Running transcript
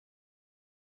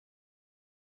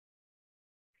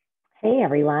Hey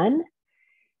everyone.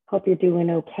 Hope you're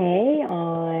doing okay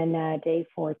on day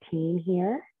 14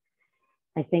 here.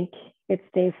 I think it's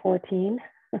day 14.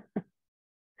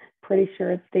 Pretty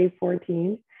sure it's day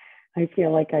 14. I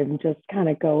feel like I'm just kind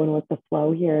of going with the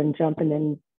flow here and jumping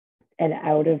in and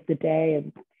out of the day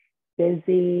and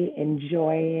busy,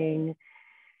 enjoying,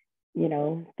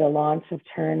 the launch of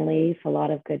Turn Leaf, a lot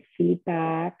of good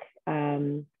feedback.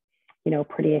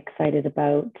 Pretty excited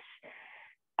about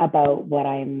what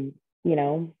I'm,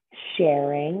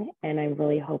 sharing. And I'm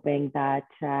really hoping that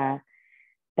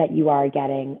you are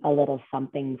getting a little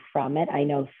something from it. I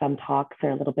know some talks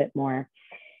are a little bit more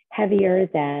heavier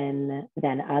than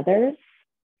others.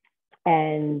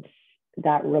 And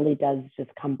that really does just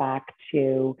come back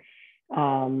to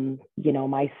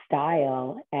my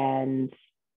style and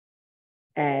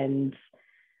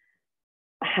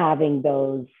having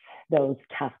those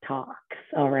tough talks.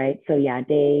 All right. So yeah,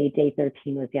 day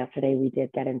 13 was yesterday. We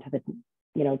did get into the,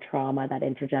 trauma, that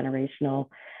intergenerational,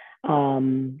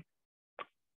 the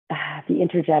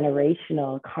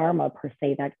intergenerational karma per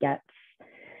se that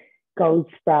goes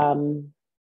from,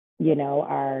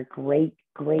 our great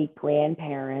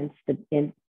grandparents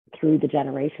through the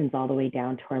generations all the way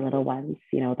down to our little ones,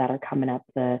 that are coming up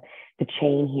the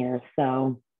chain here.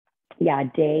 So yeah,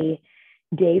 day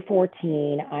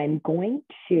 14, I'm going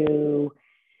to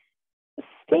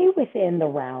stay within the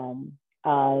realm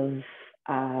of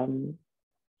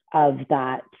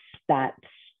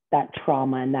that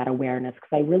trauma and that awareness,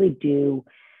 because I really do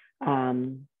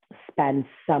spend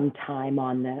some time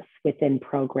on this within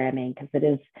programming, because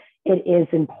it is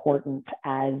important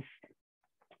as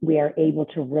we are able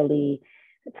to really,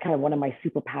 it's kind of one of my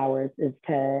superpowers, is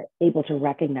to able to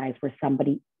recognize where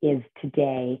somebody is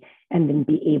today and then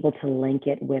be able to link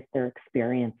it with their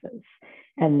experiences.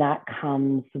 And that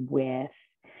comes with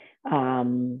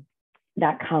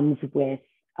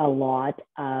a lot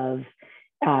of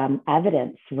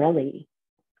evidence, really,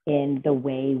 in the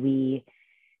way we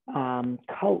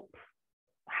cope,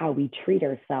 how we treat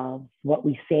ourselves, what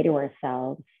we say to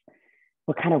ourselves,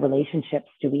 what kind of relationships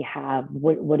do we have,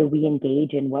 what do we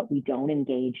engage in, what we don't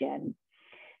engage in,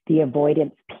 the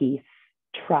avoidance piece,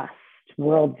 trust,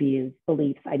 worldviews,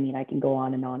 beliefs. I mean, I can go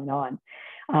on and on and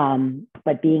on.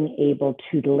 But being able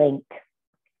to link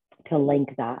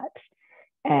that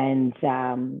and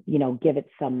give it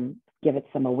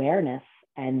some awareness,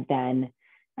 and then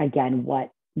again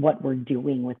what we're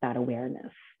doing with that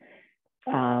awareness,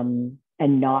 and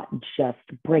not just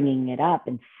bringing it up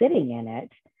and sitting in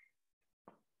it,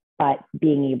 but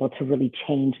being able to really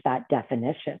change that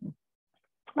definition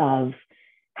of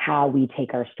how we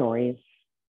take our stories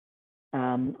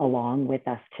along with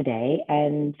us today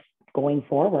and going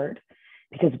forward,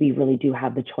 because we really do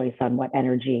have the choice on what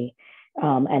energy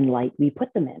and light we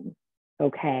put them in.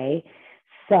 Okay.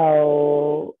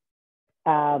 So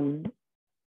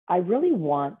I really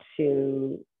want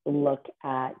to look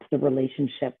at the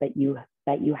relationship that you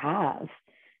have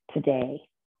today.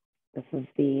 This is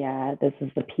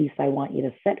the piece I want you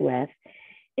to sit with,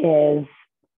 is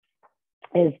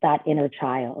that inner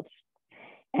child,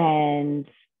 and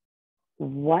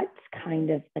what kind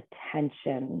of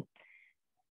attention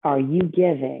are you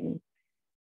giving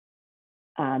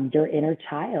your inner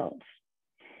child?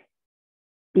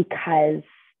 Because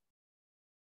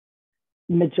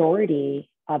majority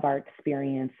of our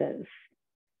experiences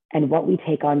and what we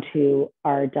take onto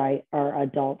our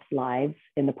adult lives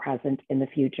in the present, in the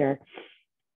future,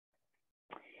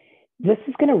 this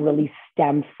is going to really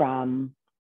stem from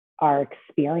our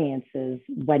experiences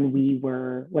when we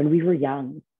were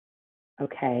young.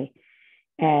 Okay.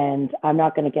 And I'm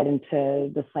not going to get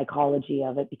into the psychology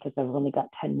of it because I've only got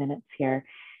 10 minutes here,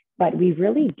 but we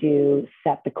really do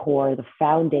set the core, the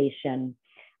foundation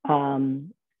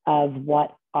of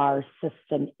what our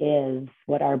system is,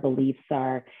 what our beliefs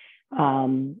are,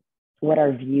 what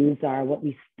our views are, what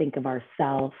we think of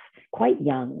ourselves quite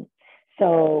young.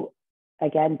 So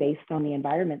again, based on the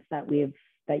environments that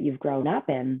you've grown up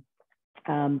in,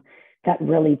 that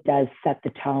really does set the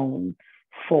tone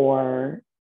for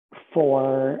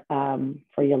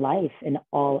your life in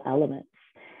all elements.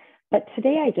 But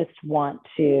today I just want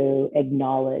to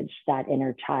acknowledge that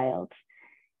inner child,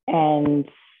 and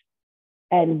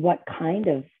what kind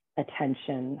of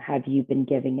attention have you been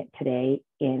giving it today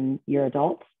in your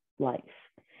adult life?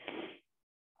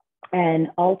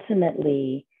 And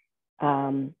ultimately,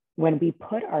 when we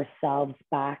put ourselves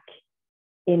back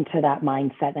into that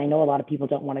mindset, and I know a lot of people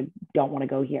don't want to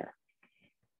go here,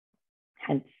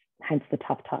 hence the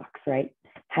tough talks, right?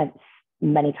 Hence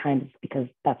many times, because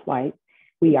that's why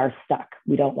we are stuck.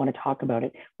 We don't want to talk about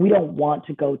it. We don't want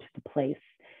to go to the place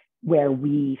where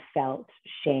we felt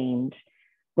shamed,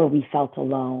 where we felt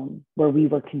alone, where we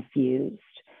were confused,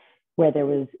 where there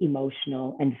was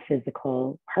emotional and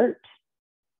physical hurt.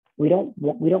 We don't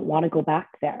want to go back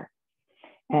there.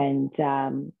 And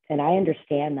I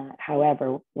understand that.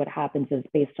 However, what happens is,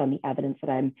 based on the evidence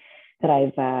that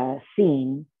I've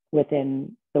seen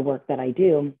within the work that I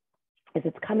do, is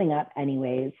it's coming up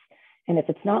anyways. And if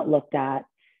it's not looked at,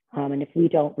 and if we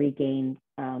don't regain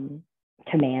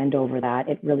command over that,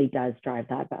 it really does drive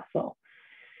that vessel.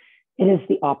 It is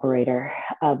the operator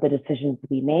of the decisions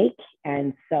we make.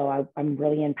 And so I'm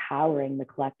really empowering the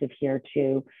collective here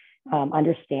to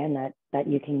understand that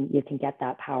you can get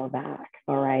that power back.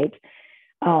 All right.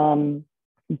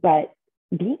 But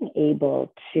being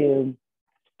able to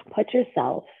put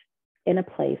yourself in a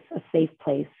place, a safe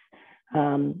place,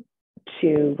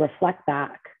 to reflect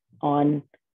back on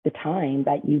the time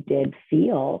that you did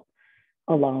feel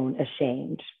alone,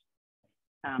 ashamed,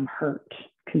 hurt,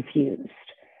 confused,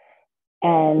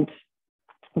 and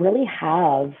really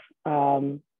have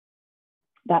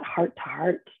that heart to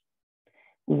heart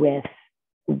with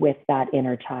that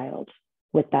inner child,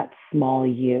 with that small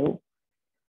you.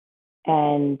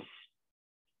 And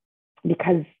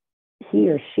because he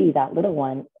or she, that little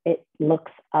one, it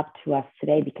looks up to us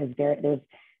today, because there's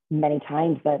many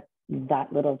times that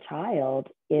little child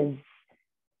is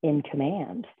in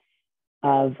command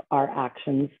of our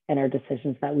actions and our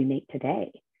decisions that we make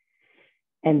today.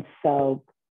 And so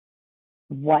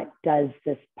what does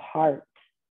this part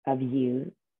of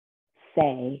you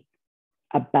say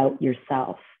about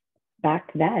yourself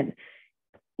back then?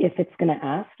 If it's going to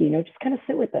ask, just kind of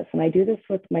sit with this. And I do this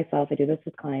with myself, I do this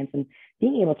with clients, and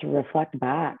being able to reflect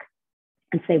back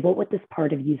and say, what would this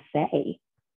part of you say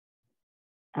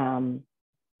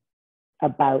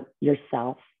about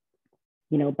yourself,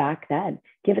 back then?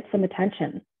 Give it some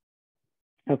attention.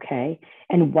 Okay.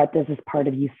 And what does this part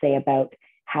of you say about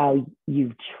how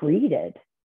you've treated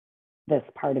this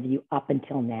part of you up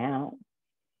until now?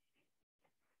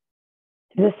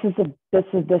 This is the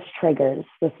trigger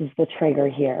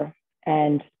here.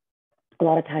 And a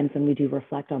lot of times when we do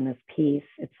reflect on this piece,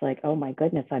 it's like, oh my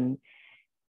goodness, I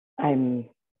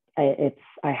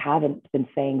haven't been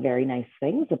saying very nice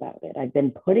things about it. I've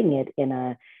been putting it in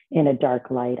a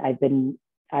dark light. I've been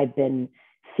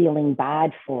feeling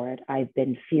bad for it. I've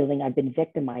been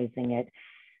victimizing it.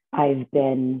 I've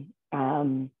been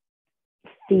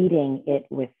feeding it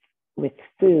with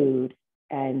food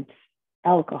and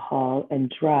alcohol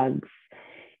and drugs,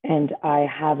 and I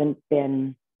haven't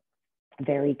been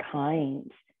very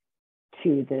kind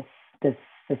to this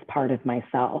part of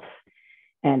myself,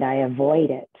 and I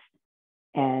avoid it.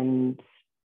 And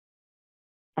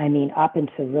I mean, up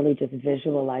into really just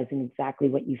visualizing exactly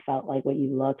what you felt like, what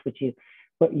you looked, what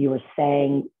you were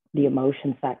saying, the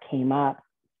emotions that came up,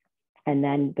 and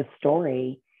then the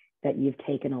story that you've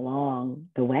taken along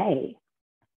the way.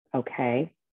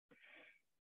 Okay.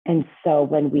 And so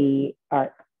when we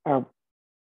are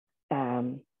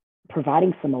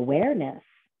providing some awareness,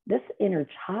 this inner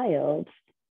child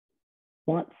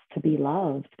wants to be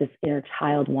loved. This inner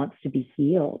child wants to be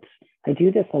healed. I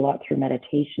do this a lot through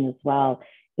meditation as well,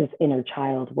 this inner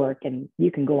child work. And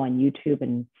you can go on YouTube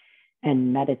and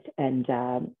meditate and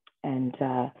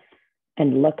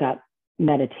look up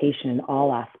meditation in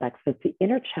all aspects. But the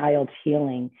inner child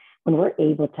healing, when we're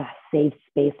able to save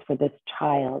space for this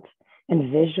child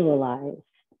and visualize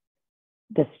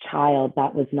this child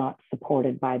that was not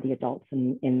supported by the adults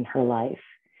in her life,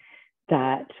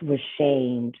 that was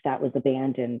shamed, that was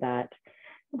abandoned, that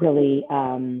really,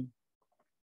 when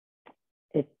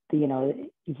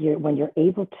you're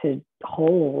able to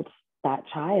hold that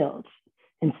child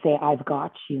and say, I've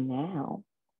got you now,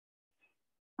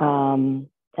 and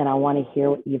I want to hear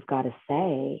what you've got to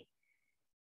say,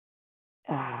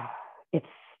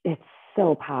 it's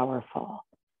so powerful,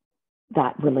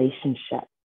 that relationship,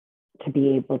 to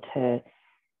be able to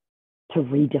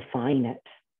redefine it.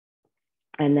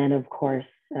 And then, of course,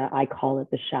 I call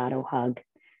it the shadow hug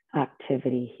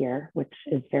activity here, which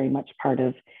is very much part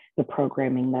of the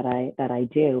programming that I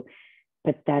do.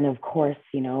 But then, of course,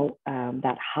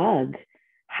 that hug,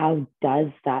 how does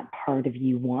that part of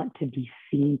you want to be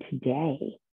seen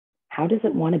today? How does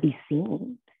it want to be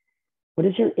seen? What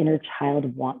does your inner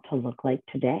child want to look like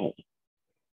today?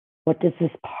 What does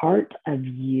this part of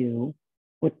you,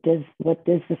 what does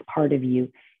this part of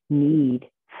you need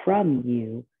from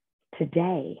you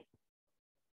today?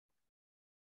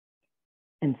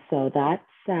 And so that's,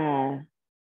 and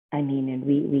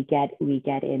we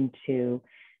get into,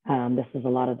 this is a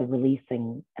lot of the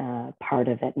releasing part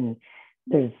of it. And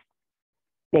there's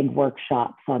big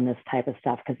workshops on this type of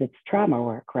stuff because it's trauma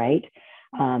work, right?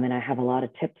 And I have a lot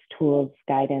of tips, tools,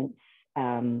 guidance,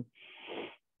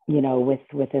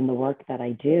 within the work that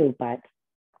I do. But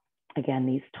again,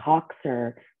 these talks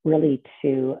are really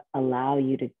to allow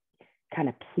you to kind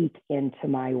of peek into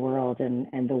my world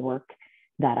and the work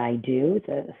that I do,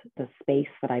 the space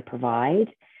that I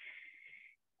provide,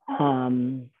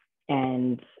 and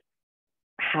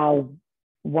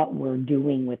what we're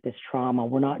doing with this trauma.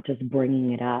 We're not just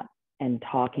bringing it up and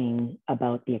talking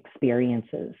about the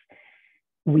experiences.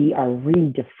 We are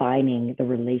redefining the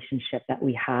relationship that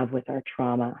we have with our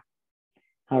trauma.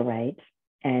 All right.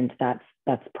 And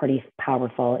that's pretty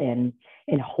powerful in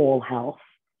whole health.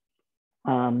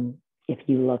 If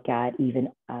you look at even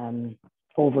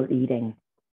overeating,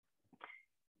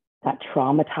 that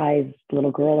traumatized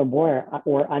little girl or boy,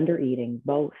 or undereating,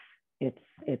 both. It's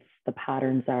the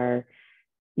patterns are,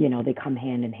 they come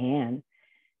hand in hand.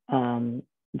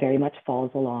 Very much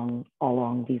falls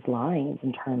along these lines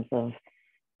in terms of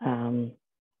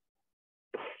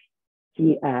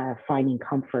finding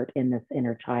comfort in this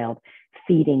inner child,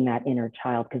 feeding that inner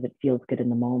child because it feels good in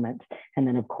the moment. And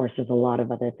then, of course, there's a lot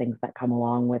of other things that come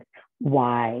along with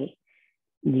why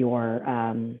you're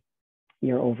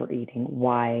overeating,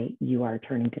 why you are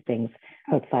turning to things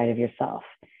outside of yourself.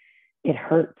 It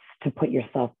hurts to put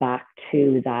yourself back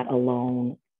to that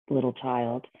alone little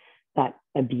child, that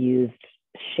abused,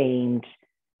 shamed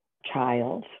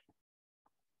child.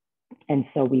 And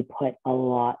so we put a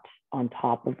lot on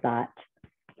top of that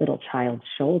little child's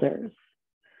shoulders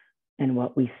and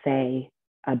what we say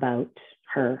about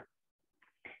her.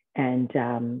 And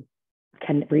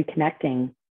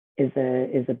reconnecting is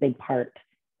a big part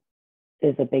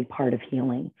of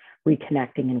healing,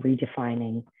 reconnecting and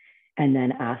redefining, and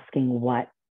then asking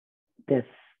what this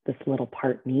little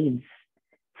part needs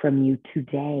from you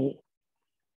today.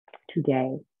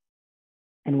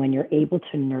 And when you're able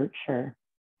to nurture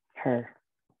her,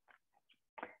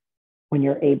 when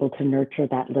you're able to nurture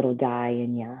that little guy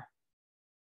in you,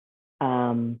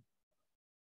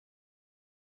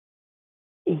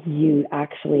 you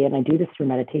actually, and I do this through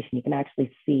meditation, you can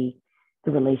actually see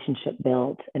the relationship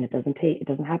build, and it doesn't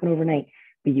happen overnight,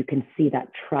 but you can see that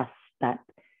trust, that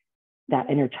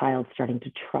inner child starting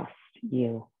to trust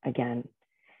you again.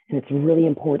 And it's really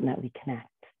important that we connect.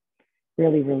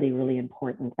 Really, really, really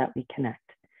important that we connect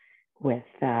with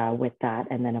that.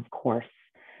 And then, of course,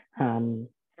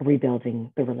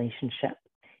 rebuilding the relationship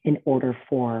in order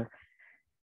for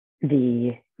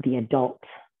the adult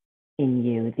in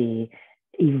you, the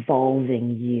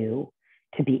evolving you,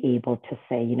 to be able to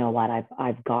say, you know what,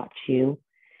 I've got you,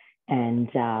 and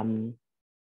I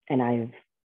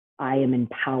am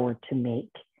empowered to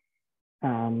make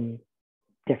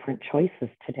different choices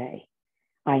today.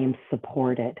 I am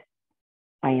supported.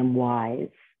 I am wise.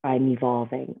 I'm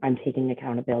evolving. I'm taking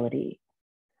accountability,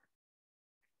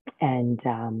 and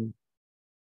I'm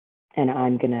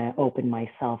going to open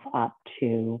myself up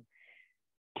to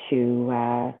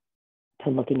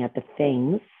looking at the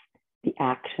things, the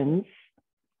actions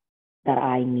that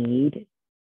I need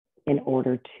in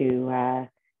order to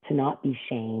not be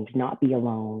shamed, not be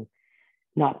alone,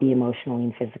 not be emotionally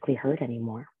and physically hurt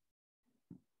anymore.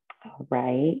 All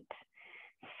right.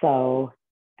 So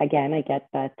again, I get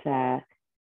that,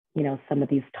 some of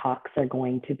these talks are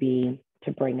going to be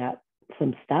to bring up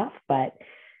some stuff, but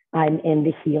I'm in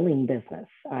the healing business.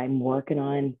 I'm working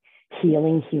on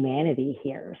healing humanity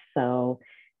here. So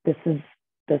this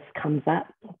comes up.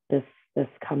 This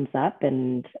comes up,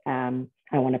 and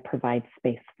I want to provide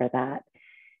space for that.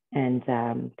 And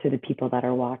to the people that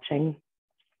are watching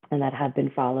and that have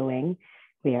been following,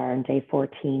 we are on day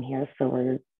 14 here, so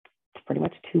we're pretty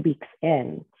much 2 weeks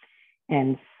in.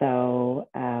 And so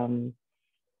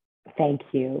thank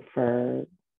you for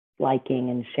liking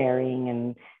and sharing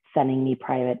and sending me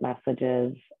private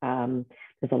messages.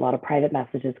 There's a lot of private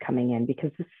messages coming in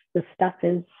because this stuff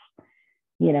is,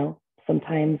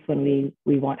 sometimes when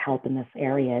we want help in this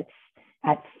area, it's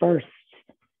at first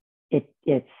it's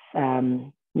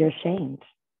you're ashamed,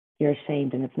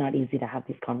 and it's not easy to have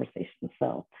these conversations.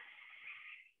 So,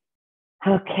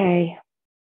 okay,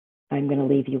 I'm going to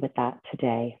leave you with that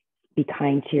today. Be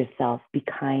kind to yourself. Be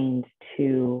kind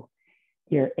to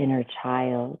your inner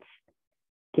child.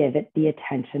 Give it the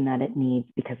attention that it needs,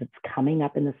 because it's coming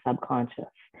up in the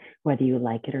subconscious, whether you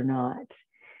like it or not.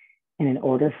 And in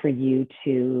order for you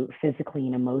to physically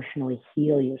and emotionally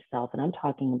heal yourself, and I'm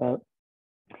talking about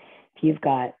if you've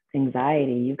got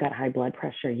anxiety, you've got high blood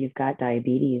pressure, you've got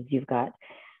diabetes, you've got,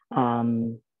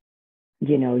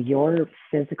 your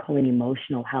physical and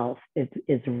emotional health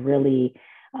is really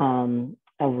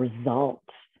a result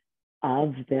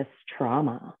of this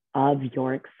trauma, of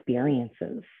your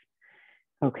experiences.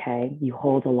 Okay. You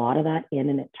hold a lot of that in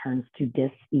and it turns to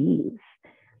dis-ease.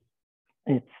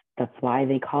 That's why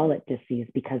they call it dis-ease,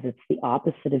 because it's the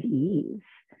opposite of ease.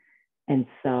 And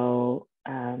so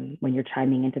when you're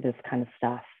chiming into this kind of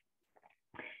stuff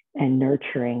and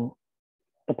nurturing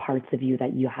the parts of you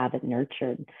that you haven't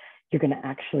nurtured, you're going to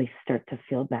actually start to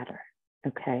feel better.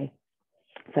 Okay.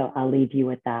 So I'll leave you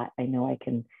with that. I know I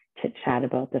can chit chat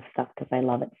about this stuff because I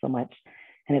love it so much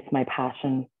and it's my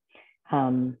passion.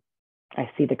 I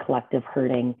see the collective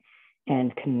hurting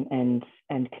and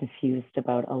confused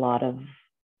about a lot of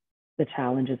the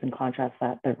challenges and contrasts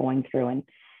that they're going through.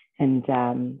 And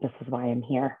this is why I'm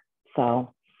here.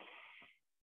 So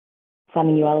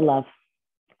sending you all love,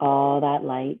 all that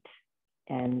light,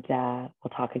 and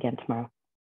we'll talk again tomorrow.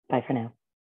 Bye for now.